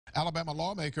Alabama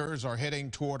lawmakers are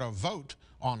heading toward a vote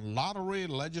on lottery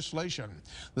legislation.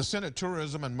 The Senate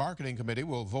Tourism and Marketing Committee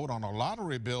will vote on a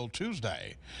lottery bill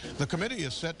Tuesday. The committee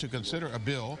is set to consider a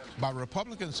bill by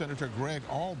Republican Senator Greg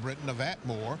Albritton of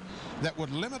Atmore that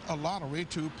would limit a lottery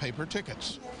to paper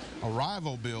tickets. A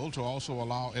rival bill to also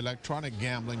allow electronic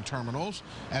gambling terminals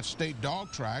at state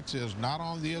dog tracks is not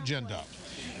on the agenda.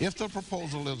 If the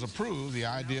proposal is approved, the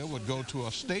idea would go to a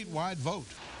statewide vote.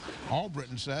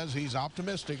 Albritton says he's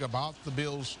optimistic about the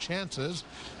bill's chances,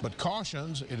 but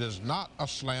cautions it is not a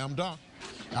slam dunk.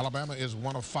 Alabama is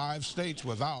one of 5 states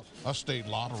without a state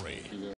lottery.